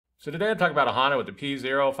So today I'll talk about a Honda with the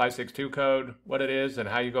P0562 code, what it is, and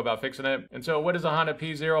how you go about fixing it. And so what is a Honda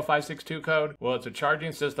P0562 code? Well, it's a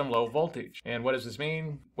charging system low voltage. And what does this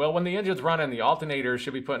mean? Well, when the engine's running, the alternator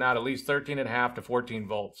should be putting out at least 13.5 to 14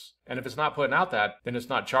 volts. And if it's not putting out that, then it's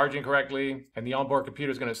not charging correctly, and the onboard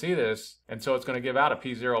computer is going to see this, and so it's going to give out a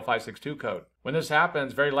P0562 code. When this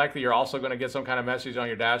happens, very likely you're also going to get some kind of message on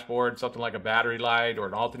your dashboard, something like a battery light or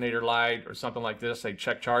an alternator light or something like this, say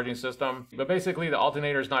check charging system. But basically the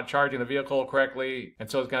alternator is not charging the vehicle correctly, and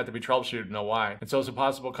so it's going to have to be troubleshooted to know why. And so some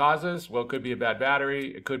possible causes, well, it could be a bad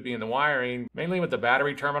battery, it could be in the wiring, mainly with the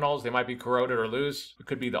battery terminals, they might be corroded or loose. It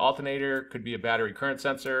could be the alternator, it could be a battery current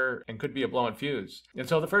sensor, and could be a blown fuse. And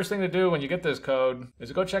so the first thing to do when you get this code is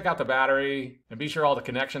to go check out the battery and be sure all the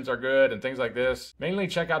connections are good and things like this. Mainly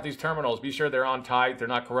check out these terminals, be sure they're on tight, they're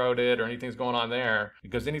not corroded or anything's going on there,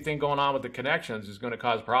 because anything going on with the connections is going to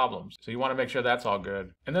cause problems. So you want to make sure that's all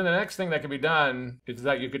good. And then the next thing that can be done is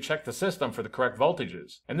that you could check the system for the correct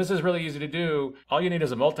voltages. And this is really easy to do. All you need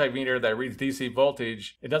is a multimeter that reads DC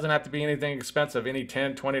voltage. It doesn't have to be anything expensive. Any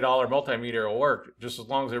 $10, $20 multimeter will work just as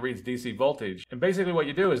long as it reads DC voltage. And basically what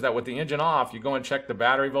you do is that with the engine off, you go and check the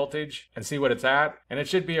battery voltage and see what it's at. And it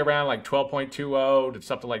should be around like 12.20 to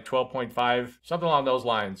something like 12.5, something along those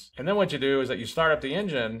lines. And then what you do is that you start up the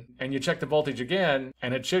engine and you check the voltage again,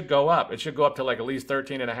 and it should go up. It should go up to like at least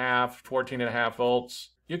 13.5, 14.5 volts.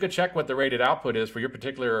 You could check what the rated output is for your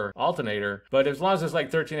particular alternator, but as long as it's like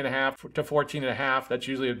 13.5 to 14.5, that's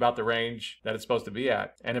usually about the range that it's supposed to be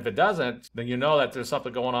at. And if it doesn't, then you know that there's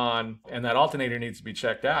something going on and that alternator needs to be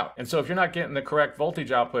checked out. And so if you're not getting the correct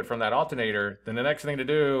voltage output from that alternator, then the next thing to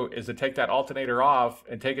do is to take that alternator off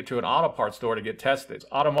and take it to an auto parts store to get tested.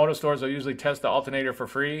 Automotive stores will usually test the alternator for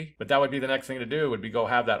free, but that would be the next thing to do, would be go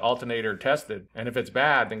have that alternator tested. And if it's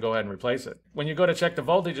bad, then go ahead and replace it. When you go to check the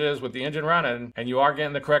voltages with the engine running and you are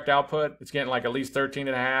getting the correct output, it's getting like at least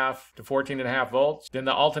 13.5 to 14.5 volts, then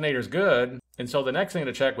the alternator's good. And so the next thing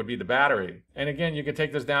to check would be the battery. And again, you can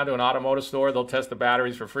take this down to an automotive store. They'll test the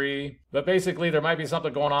batteries for free. But basically, there might be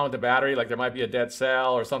something going on with the battery, like there might be a dead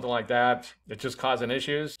cell or something like that that's just causing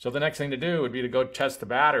issues. So the next thing to do would be to go test the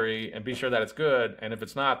battery and be sure that it's good. And if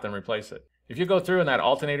it's not, then replace it. If you go through and that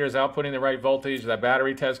alternator is outputting the right voltage, that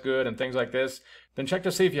battery tests good and things like this, then check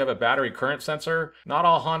to see if you have a battery current sensor. Not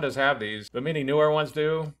all Hondas have these, but many newer ones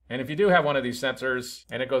do. And if you do have one of these sensors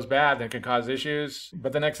and it goes bad, then it can cause issues.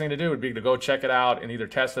 But the next thing to do would be to go check it out and either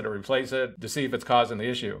test it or replace it to see if it's causing the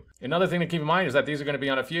issue. Another thing to keep in mind is that these are going to be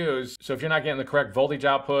on a fuse. So if you're not getting the correct voltage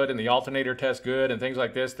output and the alternator tests good and things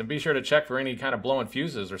like this, then be sure to check for any kind of blowing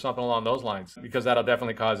fuses or something along those lines, because that'll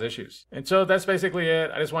definitely cause issues. And so that's basically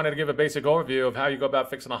it. I just wanted to give a basic overview of how you go about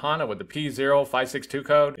fixing a Honda with the P0562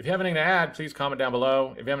 code. If you have anything to add, please comment down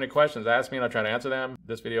below. If you have any questions, ask me and I'll try to answer them. If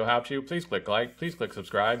this video helped you, please click like, please click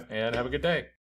subscribe, and have a good day.